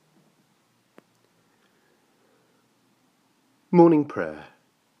Morning Prayer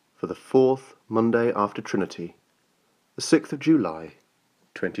for the fourth Monday after Trinity, the 6th of July,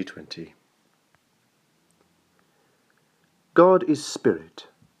 2020. God is spirit,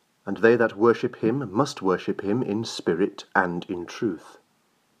 and they that worship him must worship him in spirit and in truth.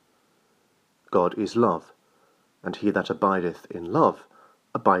 God is love, and he that abideth in love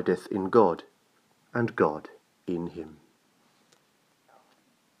abideth in God, and God in him.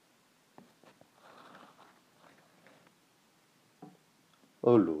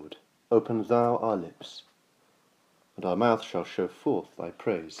 O Lord, open thou our lips, and our mouth shall show forth thy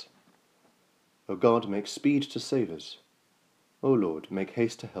praise. O God, make speed to save us. O Lord, make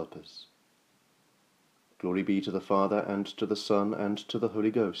haste to help us. Glory be to the Father, and to the Son, and to the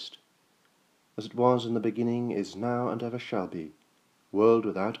Holy Ghost, as it was in the beginning, is now, and ever shall be, world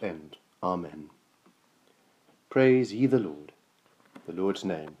without end. Amen. Praise ye the Lord. The Lord's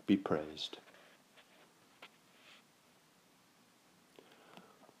name be praised.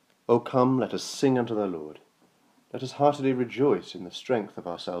 O come, let us sing unto the Lord. Let us heartily rejoice in the strength of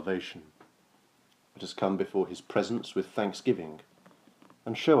our salvation. Let us come before his presence with thanksgiving,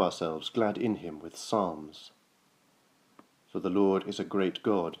 and show ourselves glad in him with psalms. For the Lord is a great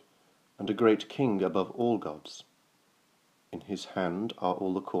God, and a great King above all gods. In his hand are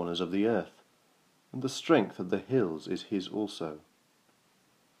all the corners of the earth, and the strength of the hills is his also.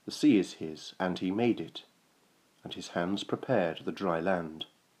 The sea is his, and he made it, and his hands prepared the dry land.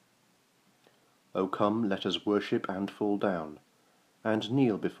 O come, let us worship and fall down, and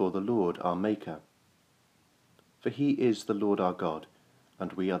kneel before the Lord our Maker. For he is the Lord our God,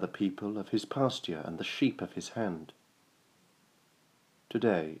 and we are the people of his pasture, and the sheep of his hand.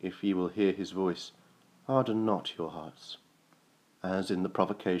 Today, if ye will hear his voice, harden not your hearts, as in the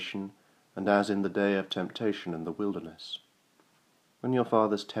provocation, and as in the day of temptation in the wilderness, when your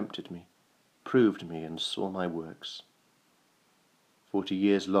fathers tempted me, proved me, and saw my works. 40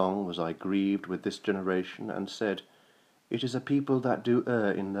 years long was I grieved with this generation, and said, It is a people that do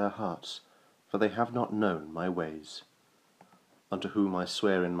err in their hearts, for they have not known my ways. Unto whom I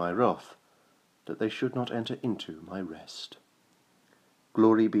swear in my wrath, that they should not enter into my rest.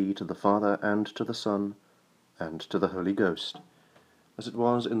 Glory be to the Father, and to the Son, and to the Holy Ghost, as it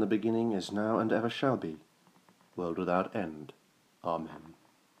was in the beginning, is now, and ever shall be, world without end. Amen.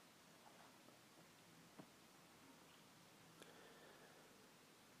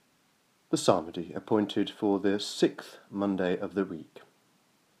 The Psalmody appointed for the 6th Monday of the week.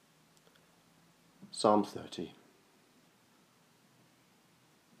 Psalm 30.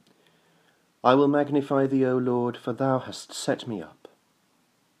 I will magnify thee, O Lord, for thou hast set me up,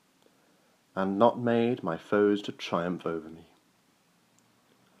 and not made my foes to triumph over me.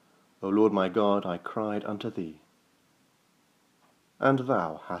 O Lord my God, I cried unto thee, and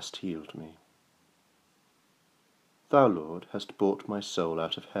thou hast healed me. Thou, Lord, hast bought my soul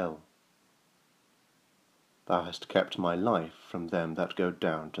out of hell. Thou hast kept my life from them that go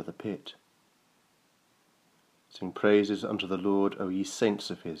down to the pit. Sing praises unto the Lord, O ye saints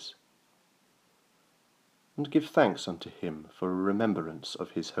of his, and give thanks unto him for a remembrance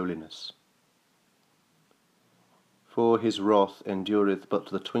of his holiness. For his wrath endureth but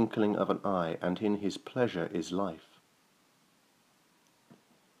the twinkling of an eye, and in his pleasure is life.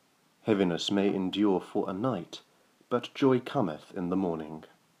 Heaviness may endure for a night, but joy cometh in the morning.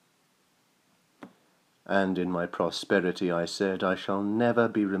 And in my prosperity I said, I shall never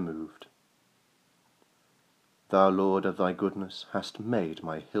be removed. Thou, Lord, of thy goodness, hast made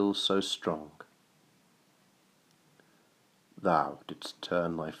my hill so strong. Thou didst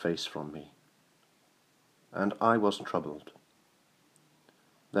turn thy face from me, and I was troubled.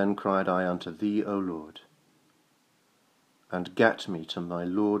 Then cried I unto thee, O Lord, and gat me to my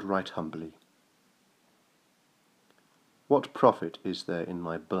Lord right humbly. What profit is there in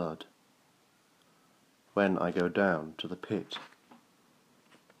my blood, when I go down to the pit?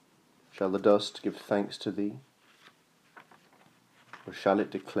 Shall the dust give thanks to thee, or shall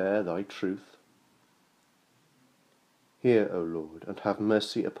it declare thy truth? Hear, O Lord, and have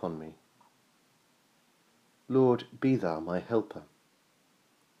mercy upon me. Lord, be thou my helper.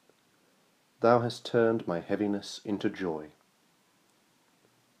 Thou hast turned my heaviness into joy.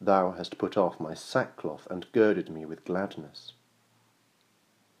 Thou hast put off my sackcloth, and girded me with gladness.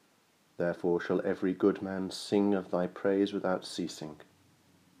 Therefore shall every good man sing of thy praise without ceasing.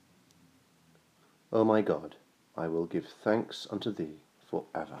 O my God, I will give thanks unto thee for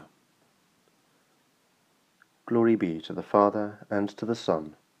ever. Glory be to the Father, and to the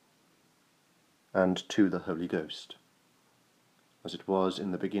Son, and to the Holy Ghost, as it was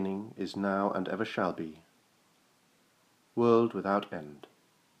in the beginning, is now, and ever shall be, world without end.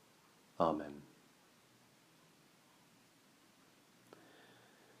 Amen.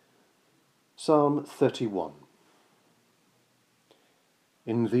 Psalm 31.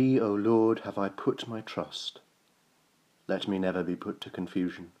 In Thee, O Lord, have I put my trust. Let me never be put to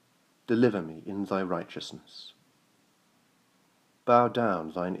confusion. Deliver me in Thy righteousness. Bow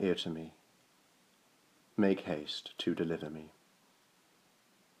down Thine ear to me. Make haste to deliver me.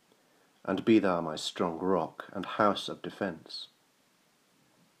 And be Thou my strong rock and house of defence,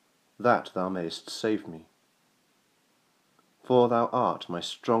 that Thou mayst save me. For Thou art my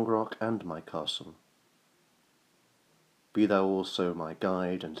strong rock and my castle. Be Thou also my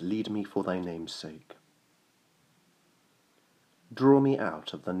guide, and lead me for Thy name's sake. Draw me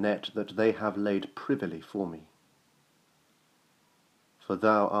out of the net that they have laid privily for me. For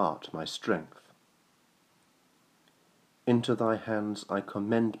Thou art my strength. Into Thy hands I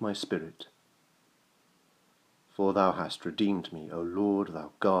commend my spirit. For Thou hast redeemed me, O Lord,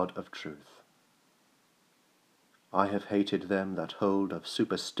 Thou God of truth. I have hated them that hold of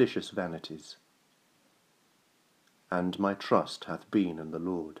superstitious vanities, and my trust hath been in the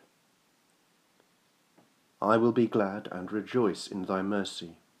Lord. I will be glad and rejoice in Thy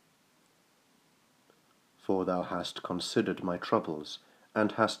mercy. For Thou hast considered my troubles,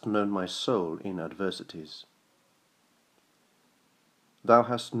 and hast known my soul in adversities. Thou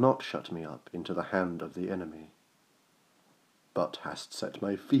hast not shut me up into the hand of the enemy, but hast set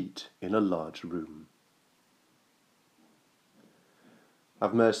my feet in a large room.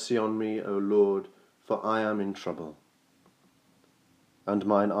 Have mercy on me, O Lord, for I am in trouble, and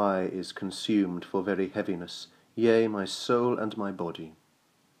mine eye is consumed for very heaviness, yea, my soul and my body.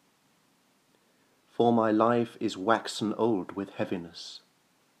 For my life is waxen old with heaviness,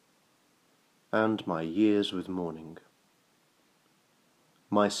 and my years with mourning.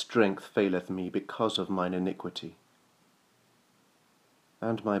 My strength faileth me because of mine iniquity,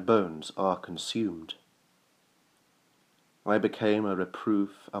 and my bones are consumed. I became a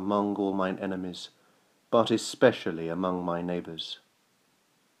reproof among all mine enemies, but especially among my neighbours.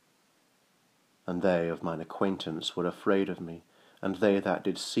 And they of mine acquaintance were afraid of me, and they that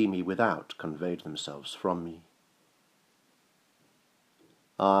did see me without conveyed themselves from me.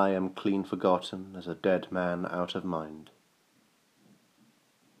 I am clean forgotten as a dead man out of mind.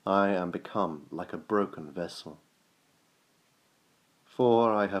 I am become like a broken vessel.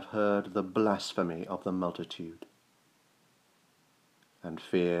 For I have heard the blasphemy of the multitude, and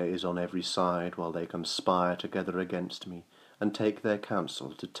fear is on every side while they conspire together against me, and take their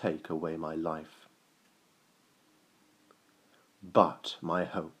counsel to take away my life. But my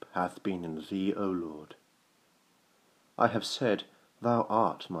hope hath been in Thee, O Lord. I have said, Thou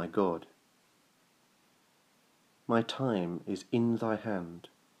art my God. My time is in Thy hand.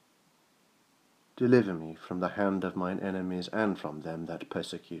 Deliver me from the hand of mine enemies, and from them that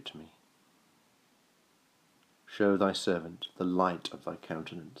persecute me. Show Thy servant the light of Thy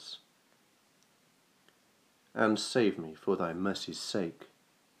countenance, and save me for Thy mercy's sake.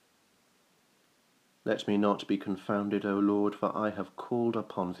 Let me not be confounded, O Lord, for I have called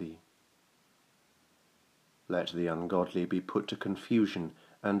upon Thee. Let the ungodly be put to confusion,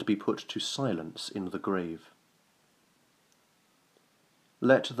 and be put to silence in the grave.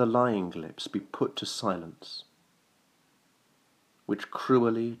 Let the lying lips be put to silence, which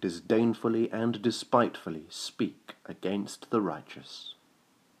cruelly, disdainfully, and despitefully speak against the righteous.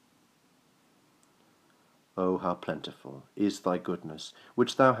 O how plentiful is Thy goodness,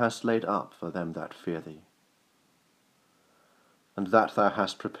 which Thou hast laid up for them that fear Thee, and that Thou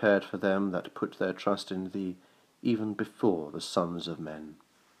hast prepared for them that put their trust in Thee, even before the sons of men.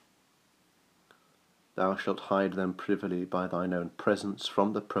 Thou shalt hide them privily by Thine own presence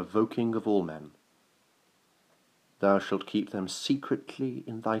from the provoking of all men. Thou shalt keep them secretly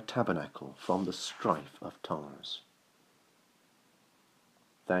in Thy tabernacle from the strife of tongues.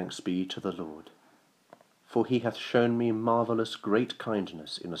 Thanks be to the Lord, for He hath shown me marvellous great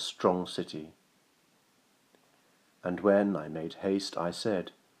kindness in a strong city. And when I made haste, I said,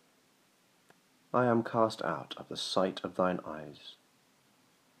 I am cast out of the sight of Thine eyes.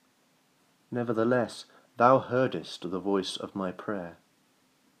 Nevertheless, Thou heardest the voice of my prayer,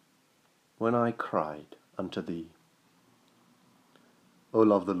 when I cried unto Thee. O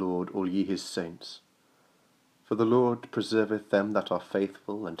love the Lord, all ye His saints, for the Lord preserveth them that are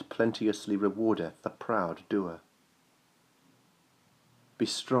faithful, and plenteously rewardeth the proud doer. Be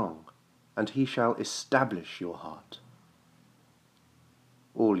strong, and He shall establish your heart,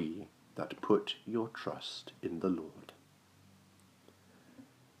 all ye that put your trust in the Lord.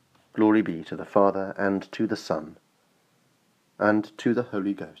 Glory be to the Father, and to the Son, and to the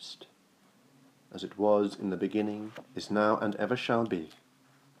Holy Ghost, as it was in the beginning, is now, and ever shall be,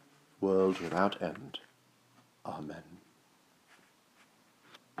 world without end. Amen.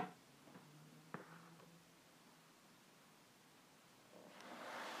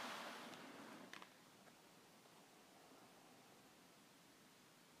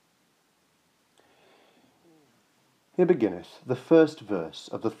 Here beginneth the first verse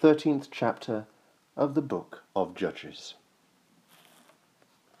of the 13th chapter of the book of Judges.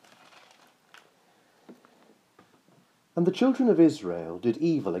 And the children of Israel did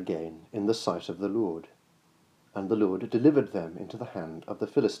evil again in the sight of the Lord, and the Lord delivered them into the hand of the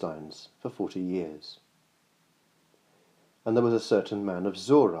Philistines for 40 years. And there was a certain man of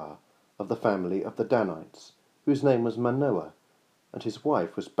Zorah, of the family of the Danites, whose name was Manoah, and his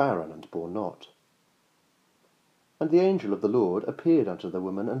wife was barren and bore not. And the angel of the Lord appeared unto the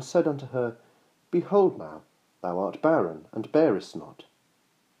woman, and said unto her, Behold now, thou art barren, and bearest not,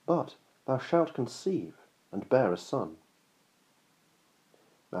 but thou shalt conceive, and bear a son.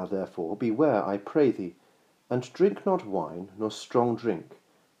 Now therefore beware, I pray thee, and drink not wine, nor strong drink,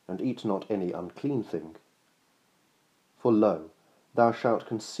 and eat not any unclean thing. For lo, thou shalt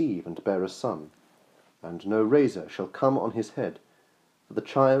conceive, and bear a son, and no razor shall come on his head, for the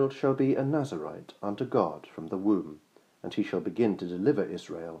child shall be a Nazarite unto God from the womb, and he shall begin to deliver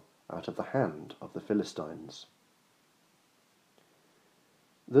Israel out of the hand of the Philistines.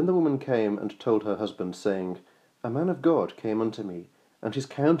 Then the woman came and told her husband, saying, A man of God came unto me, and his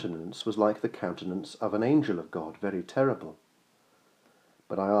countenance was like the countenance of an angel of God, very terrible.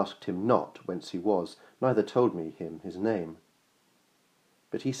 But I asked him not whence he was, neither told me him his name.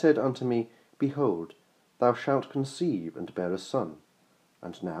 But he said unto me, Behold, thou shalt conceive, and bear a son.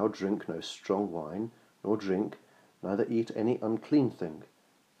 And now drink no strong wine, nor drink, neither eat any unclean thing,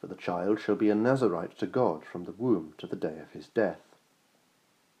 for the child shall be a Nazarite to God from the womb to the day of his death.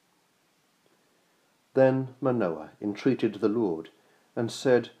 Then Manoah entreated the Lord, and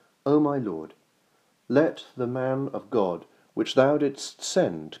said, O my Lord, let the man of God which thou didst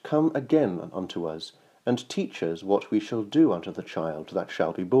send come again unto us, and teach us what we shall do unto the child that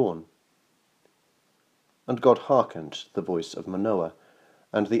shall be born. And God hearkened to the voice of Manoah,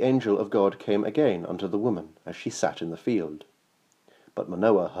 and the angel of God came again unto the woman, as she sat in the field. But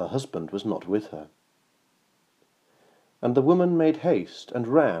Manoah her husband was not with her. And the woman made haste, and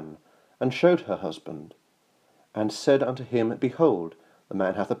ran, and showed her husband, and said unto him, Behold, the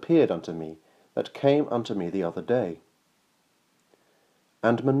man hath appeared unto me, that came unto me the other day.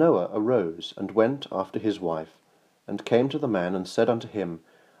 And Manoah arose, and went after his wife, and came to the man, and said unto him,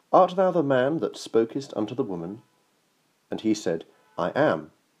 Art thou the man that spokest unto the woman? And he said, I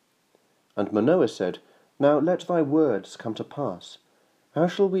am. And Manoah said, Now let thy words come to pass. How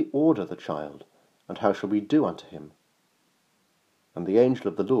shall we order the child, and how shall we do unto him? And the angel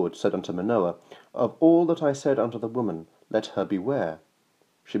of the Lord said unto Manoah, Of all that I said unto the woman, let her beware.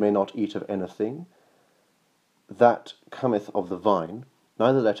 She may not eat of anything that cometh of the vine,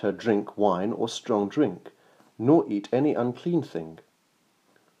 neither let her drink wine or strong drink, nor eat any unclean thing.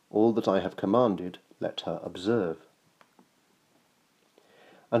 All that I have commanded, let her observe.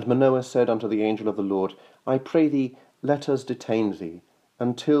 And Manoah said unto the angel of the Lord, I pray thee, let us detain thee,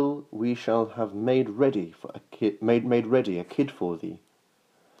 until we shall have made ready a kid for thee.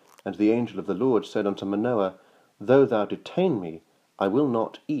 And the angel of the Lord said unto Manoah, Though thou detain me, I will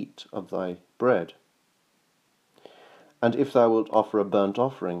not eat of thy bread. And if thou wilt offer a burnt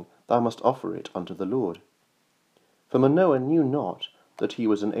offering, thou must offer it unto the Lord. For Manoah knew not that he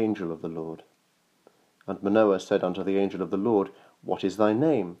was an angel of the Lord. And Manoah said unto the angel of the Lord, What is thy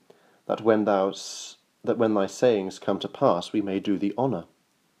name? That when thy sayings come to pass, we may do thee honour.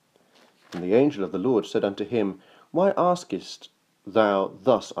 And the angel of the Lord said unto him, Why askest thou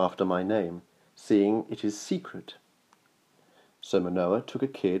thus after my name, seeing it is secret? So Manoah took a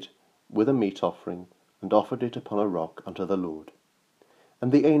kid with a meat offering, and offered it upon a rock unto the Lord.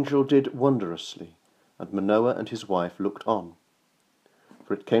 And the angel did wondrously, and Manoah and his wife looked on.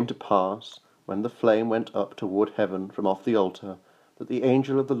 For it came to pass, when the flame went up toward heaven from off the altar, that the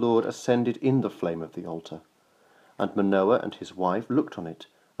angel of the Lord ascended in the flame of the altar. And Manoah and his wife looked on it,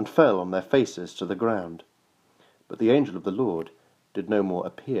 and fell on their faces to the ground. But the angel of the Lord did no more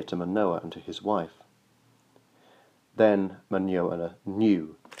appear to Manoah and to his wife. Then Manoah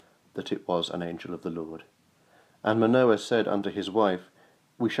knew that it was an angel of the Lord. And Manoah said unto his wife,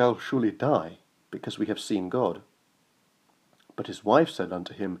 We shall surely die, because we have seen God. But his wife said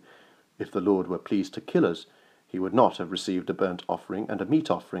unto him, If the Lord were pleased to kill us, he would not have received a burnt offering and a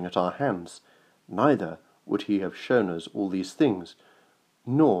meat offering at our hands, neither would he have shown us all these things,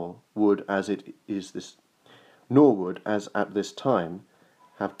 nor would, as at this time,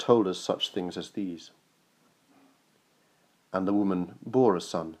 have told us such things as these. And the woman bore a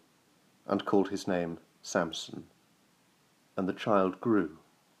son, and called his name Samson. And the child grew,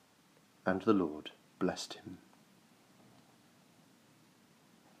 and the Lord blessed him.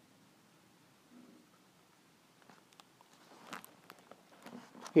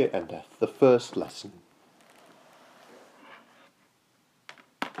 Here endeth the first lesson.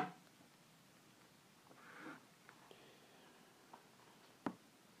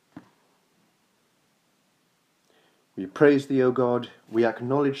 praise thee, O God, we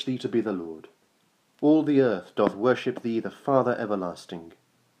acknowledge thee to be the Lord. All the earth doth worship thee, the Father everlasting.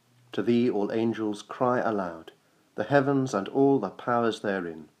 To thee all angels cry aloud, the heavens and all the powers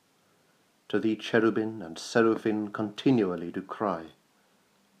therein. To thee cherubim and seraphim continually do cry,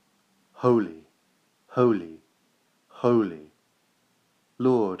 Holy, holy, holy,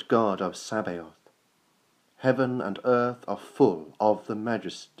 Lord God of Sabaoth. Heaven and earth are full of the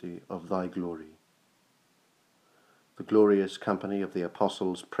majesty of thy glory. The glorious company of the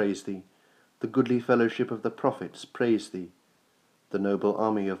apostles praise thee, the goodly fellowship of the prophets praise thee, the noble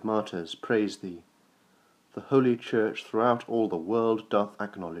army of martyrs praise thee, the holy church throughout all the world doth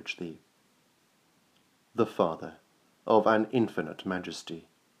acknowledge thee. The Father, of an infinite majesty,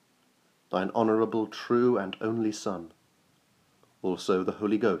 thine honourable, true, and only Son, also the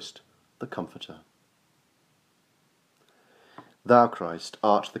Holy Ghost, the Comforter. Thou, Christ,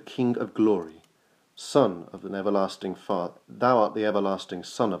 art the King of glory, Son of an everlasting Father. Thou art the everlasting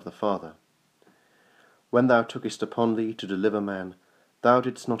Son of the Father. When thou tookest upon thee to deliver man, thou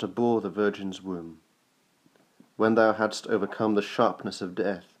didst not abhor the Virgin's womb. When thou hadst overcome the sharpness of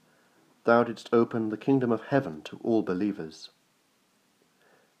death, thou didst open the kingdom of heaven to all believers.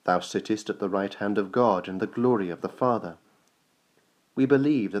 Thou sittest at the right hand of God in the glory of the Father. We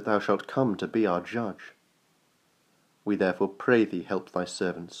believe that thou shalt come to be our judge. We therefore pray thee, help thy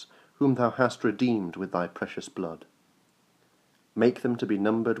servants, whom thou hast redeemed with thy precious blood. Make them to be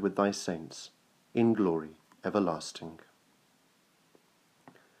numbered with thy saints, in glory everlasting.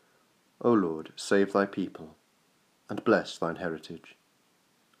 O Lord, save thy people, and bless thine heritage.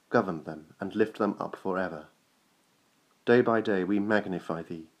 Govern them, and lift them up for ever. Day by day we magnify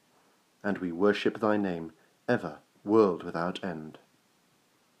thee, and we worship thy name, ever, world without end.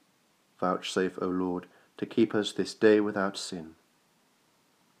 Vouchsafe, O Lord, to keep us this day without sin.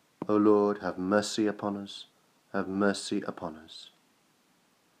 O Lord, have mercy upon us, have mercy upon us.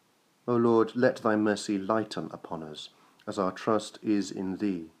 O Lord, let thy mercy lighten upon us, as our trust is in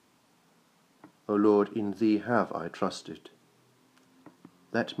thee. O Lord, in thee have I trusted.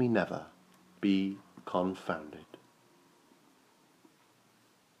 Let me never be confounded.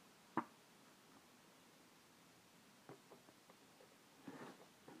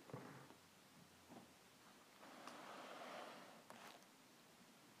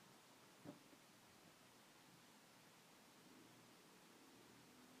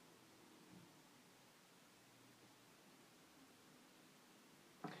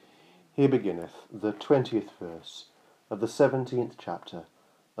 Here beginneth the 20th verse of the 17th chapter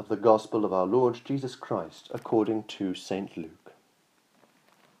of the Gospel of our Lord Jesus Christ according to St. Luke.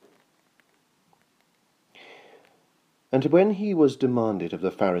 And when he was demanded of the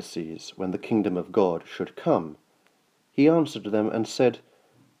Pharisees when the kingdom of God should come, he answered them and said,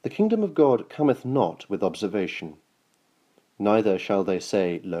 The kingdom of God cometh not with observation. Neither shall they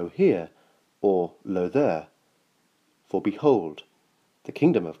say, Lo here, or Lo there. For behold, the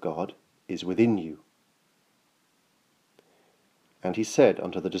kingdom of God is within you. And he said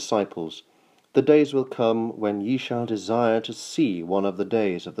unto the disciples, The days will come when ye shall desire to see one of the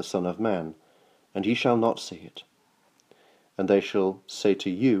days of the Son of Man, and ye shall not see it. And they shall say to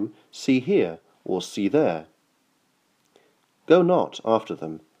you, See here, or see there. Go not after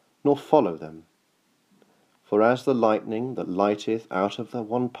them, nor follow them. For as the lightning that lighteth out of the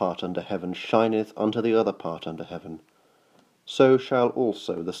one part under heaven shineth unto the other part under heaven, so shall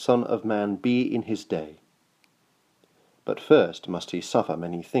also the Son of Man be in his day. But first must he suffer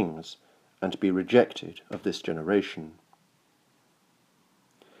many things, and be rejected of this generation.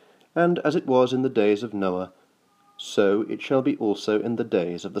 And as it was in the days of Noah, so it shall be also in the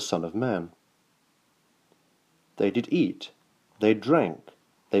days of the Son of Man. They did eat, they drank,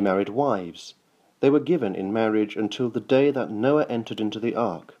 they married wives, they were given in marriage until the day that Noah entered into the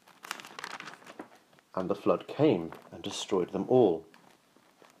ark. And the flood came and destroyed them all.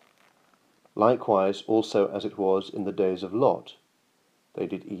 Likewise also as it was in the days of Lot. They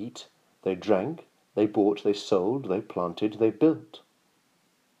did eat, they drank, they bought, they sold, they planted, they built.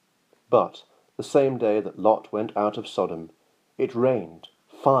 But the same day that Lot went out of Sodom, it rained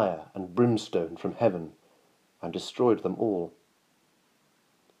fire and brimstone from heaven, and destroyed them all.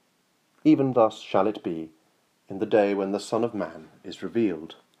 Even thus shall it be in the day when the Son of Man is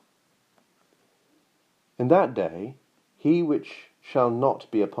revealed. In that day he which shall not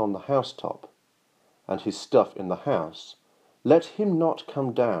be upon the housetop, and his stuff in the house, let him not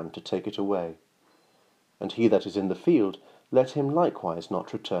come down to take it away. And he that is in the field, let him likewise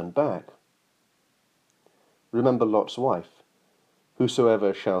not return back. Remember Lot's wife.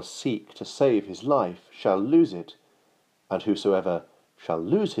 Whosoever shall seek to save his life shall lose it, and whosoever shall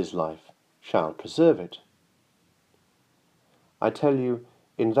lose his life shall preserve it. I tell you,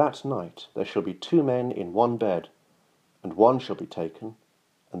 in that night there shall be 2 men in one bed, and one shall be taken,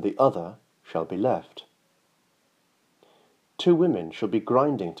 and the other shall be left. 2 women shall be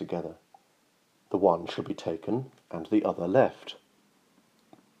grinding together, the one shall be taken, and the other left.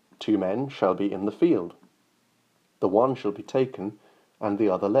 2 men shall be in the field, the one shall be taken, and the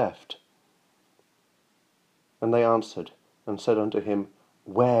other left. And they answered and said unto him,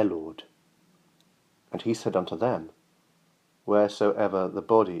 Where, Lord? And he said unto them, Wheresoever the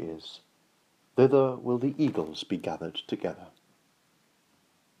body is, thither will the eagles be gathered together.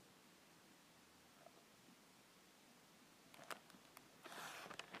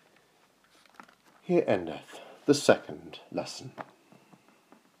 Here endeth the 2nd lesson.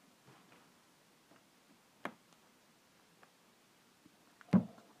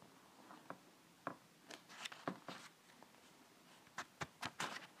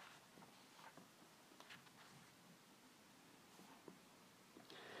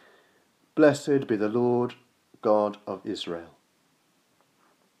 Blessed be the Lord God of Israel,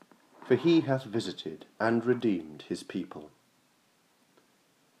 for he hath visited and redeemed his people,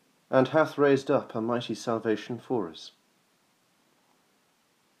 and hath raised up a mighty salvation for us,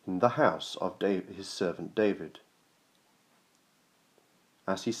 in the house of his servant David,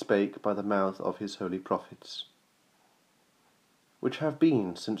 as he spake by the mouth of his holy prophets, which have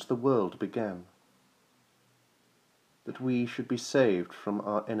been since the world began, that we should be saved from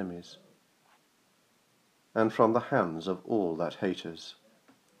our enemies, and from the hands of all that hate us,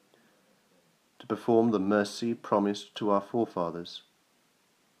 to perform the mercy promised to our forefathers,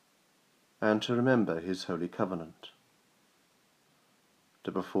 and to remember his holy covenant,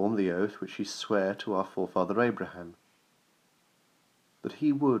 to perform the oath which he sware to our forefather Abraham, that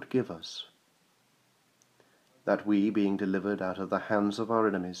he would give us, that we, being delivered out of the hands of our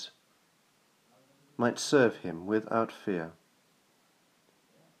enemies, might serve him without fear,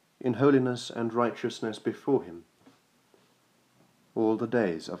 in holiness and righteousness before him, all the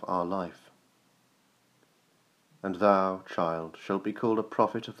days of our life. And thou, child, shalt be called a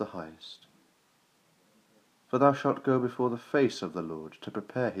prophet of the highest, for thou shalt go before the face of the Lord to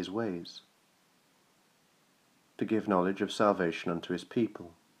prepare his ways, to give knowledge of salvation unto his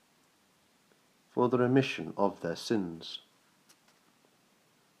people, for the remission of their sins,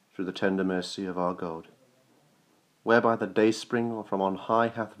 through the tender mercy of our God, whereby the dayspring from on high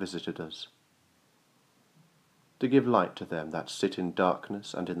hath visited us, to give light to them that sit in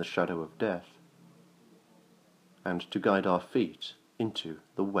darkness and in the shadow of death, and to guide our feet into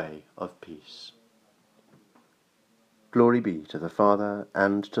the way of peace. Glory be to the Father,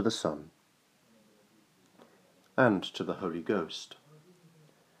 and to the Son, and to the Holy Ghost,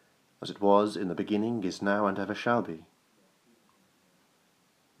 as it was in the beginning, is now, and ever shall be,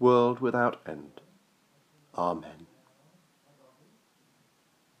 world without end. Amen.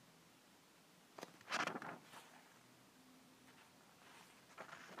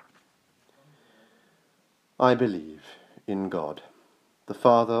 I believe in God, the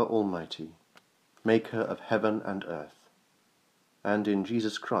Father Almighty, maker of heaven and earth, and in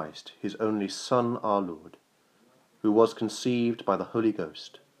Jesus Christ, his only Son, our Lord, who was conceived by the Holy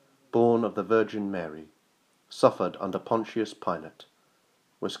Ghost, born of the Virgin Mary, suffered under Pontius Pilate,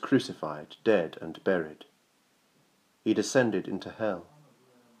 was crucified, dead, and buried. He descended into hell.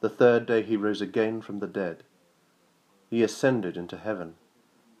 The 3rd day he rose again from the dead. He ascended into heaven,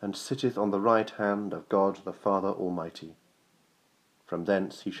 and sitteth on the right hand of God the Father Almighty. From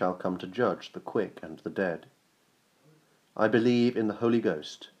thence he shall come to judge the quick and the dead. I believe in the Holy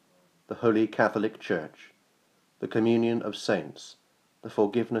Ghost, the Holy Catholic Church, the communion of saints, the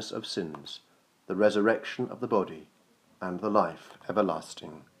forgiveness of sins, the resurrection of the body, and the life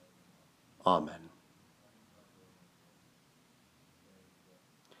everlasting. Amen.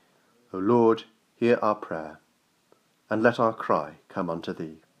 O Lord, hear our prayer, and let our cry come unto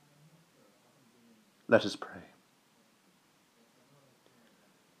thee. Let us pray.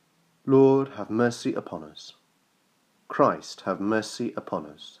 Lord, have mercy upon us. Christ, have mercy upon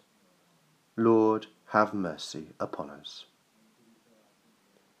us. Lord, have mercy upon us.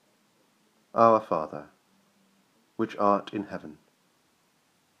 Our Father, which art in heaven,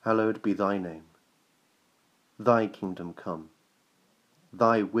 hallowed be thy name. Thy kingdom come.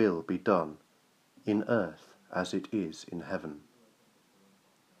 Thy will be done, in earth as it is in heaven.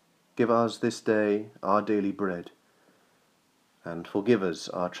 Give us this day our daily bread, and forgive us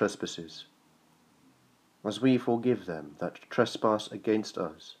our trespasses, as we forgive them that trespass against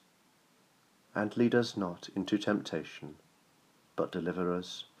us. And lead us not into temptation, but deliver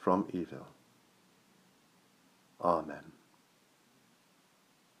us from evil. Amen.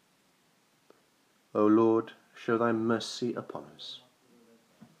 O Lord, show thy mercy upon us,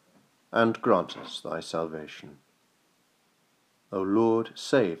 and grant us thy salvation. O Lord,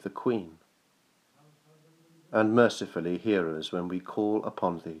 save the Queen, and mercifully hear us when we call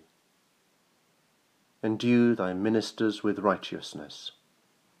upon thee. Endue thy ministers with righteousness,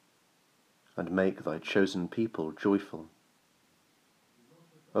 and make thy chosen people joyful.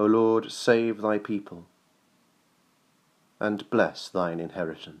 O Lord, save thy people, and bless thine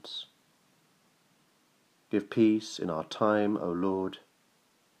inheritance. Give peace in our time, O Lord,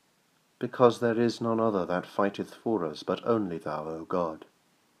 because there is none other that fighteth for us, but only thou, O God.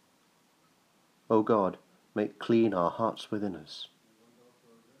 O God, make clean our hearts within us,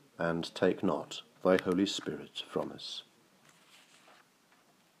 and take not thy Holy Spirit from us.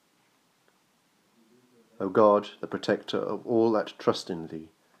 O God, the protector of all that trust in thee,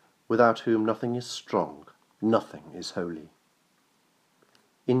 without whom nothing is strong, nothing is holy.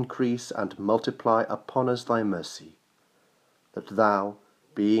 Increase and multiply upon us thy mercy, that thou,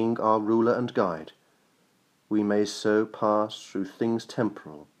 being our ruler and guide, we may so pass through things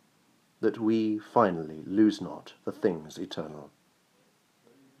temporal, that we finally lose not the things eternal.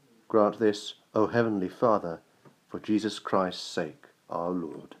 Grant this, O Heavenly Father, for Jesus Christ's sake, our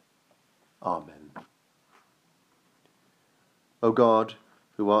Lord. Amen. O God,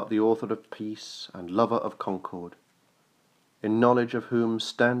 who art the author of peace and lover of concord, in knowledge of whom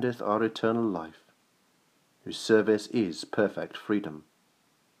standeth our eternal life, whose service is perfect freedom,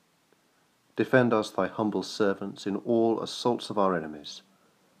 defend us, thy humble servants, in all assaults of our enemies,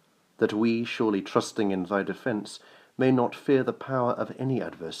 that we, surely trusting in thy defence, may not fear the power of any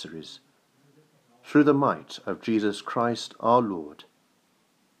adversaries. Through the might of Jesus Christ our Lord.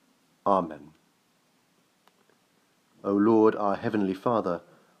 Amen. O Lord, our heavenly Father,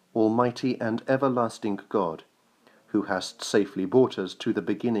 almighty and everlasting God, who hast safely brought us to the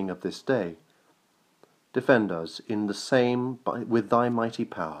beginning of this day, defend us in the same with thy mighty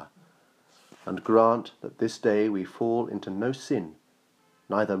power, and grant that this day we fall into no sin,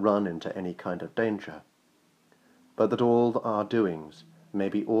 neither run into any kind of danger, but that all our doings may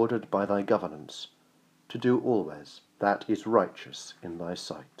be ordered by thy governance, to do always that is righteous in thy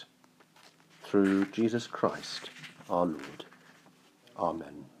sight. Through Jesus Christ our Lord.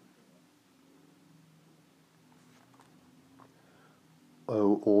 Amen.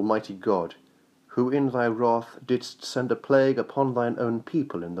 O Almighty God, who in thy wrath didst send a plague upon thine own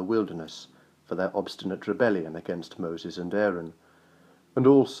people in the wilderness for their obstinate rebellion against Moses and Aaron, and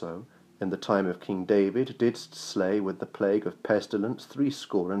also in the time of King David didst slay with the plague of pestilence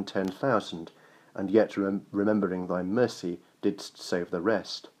 70,010, and yet remembering thy mercy didst save the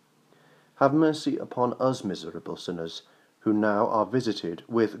rest. Have mercy upon us miserable sinners, who now are visited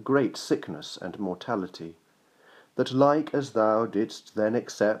with great sickness and mortality, that like as thou didst then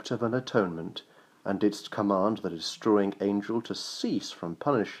accept of an atonement, and didst command the destroying angel to cease from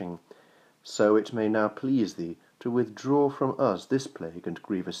punishing, so it may now please thee to withdraw from us this plague and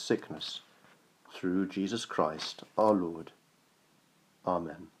grievous sickness. Through Jesus Christ our Lord.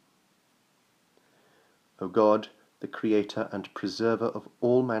 Amen. O God, the Creator and Preserver of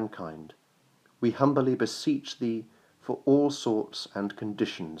all mankind, we humbly beseech thee for all sorts and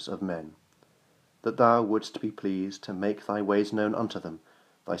conditions of men, that thou wouldst be pleased to make thy ways known unto them,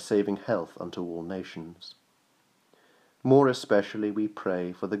 thy saving health unto all nations. More especially we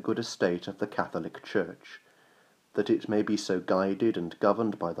pray for the good estate of the Catholic Church, that it may be so guided and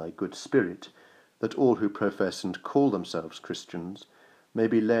governed by thy good Spirit, that all who profess and call themselves Christians may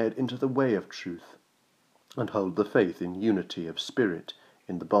be led into the way of truth, and hold the faith in unity of spirit,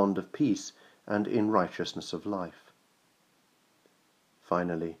 in the bond of peace, and in righteousness of life.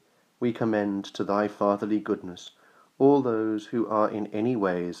 Finally, we commend to thy fatherly goodness all those who are in any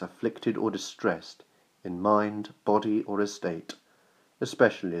ways afflicted or distressed, in mind, body, or estate,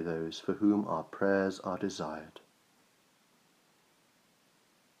 especially those for whom our prayers are desired.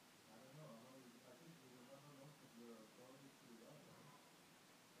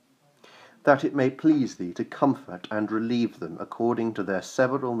 That it may please thee to comfort and relieve them according to their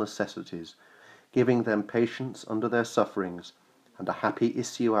several necessities, giving them patience under their sufferings, and a happy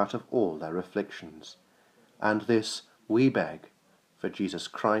issue out of all their afflictions. And this we beg, for Jesus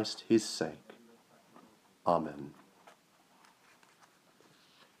Christ his sake. Amen.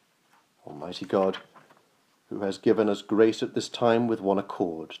 Almighty God, who has given us grace at this time with one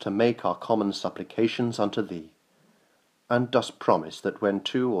accord to make our common supplications unto thee, and dost promise that when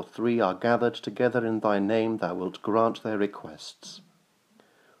 2 or 3 are gathered together in thy name thou wilt grant their requests.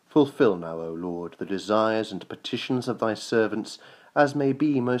 Fulfill now, O Lord, the desires and petitions of thy servants, as may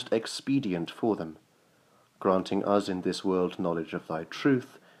be most expedient for them, granting us in this world knowledge of thy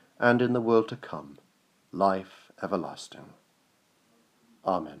truth, and in the world to come life everlasting.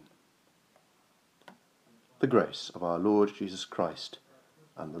 Amen. The grace of our Lord Jesus Christ,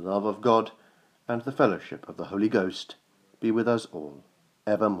 and the love of God, and the fellowship of the Holy Ghost be with us all,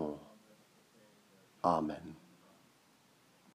 evermore. Amen.